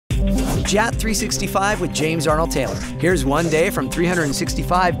JAT365 with James Arnold Taylor. Here's one day from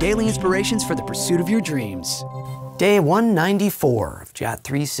 365 daily inspirations for the pursuit of your dreams. Day 194 of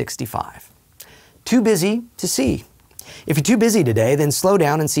JAT365. Too busy to see. If you're too busy today, then slow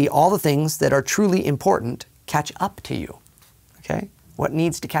down and see all the things that are truly important catch up to you. Okay? What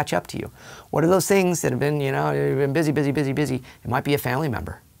needs to catch up to you? What are those things that have been, you've been busy. It might be a family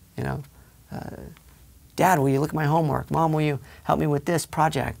member, Dad, will you look at my homework? Mom, will you help me with this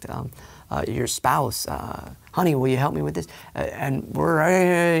project? Your spouse, honey, will you help me with this? And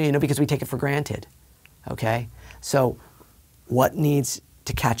we're, because we take it for granted, okay? So what needs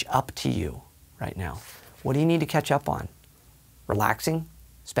to catch up to you right now? What do you need to catch up on? Relaxing,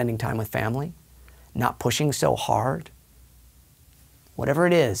 spending time with family, not pushing so hard? Whatever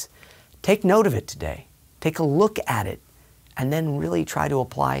it is, take note of it today. Take a look at it and then really try to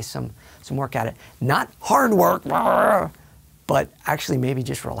apply some work at it. Not hard work, but actually maybe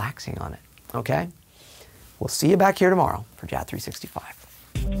just relaxing on it, okay? We'll see you back here tomorrow for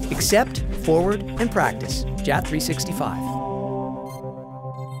JAT365. Accept, forward, and practice JAT365.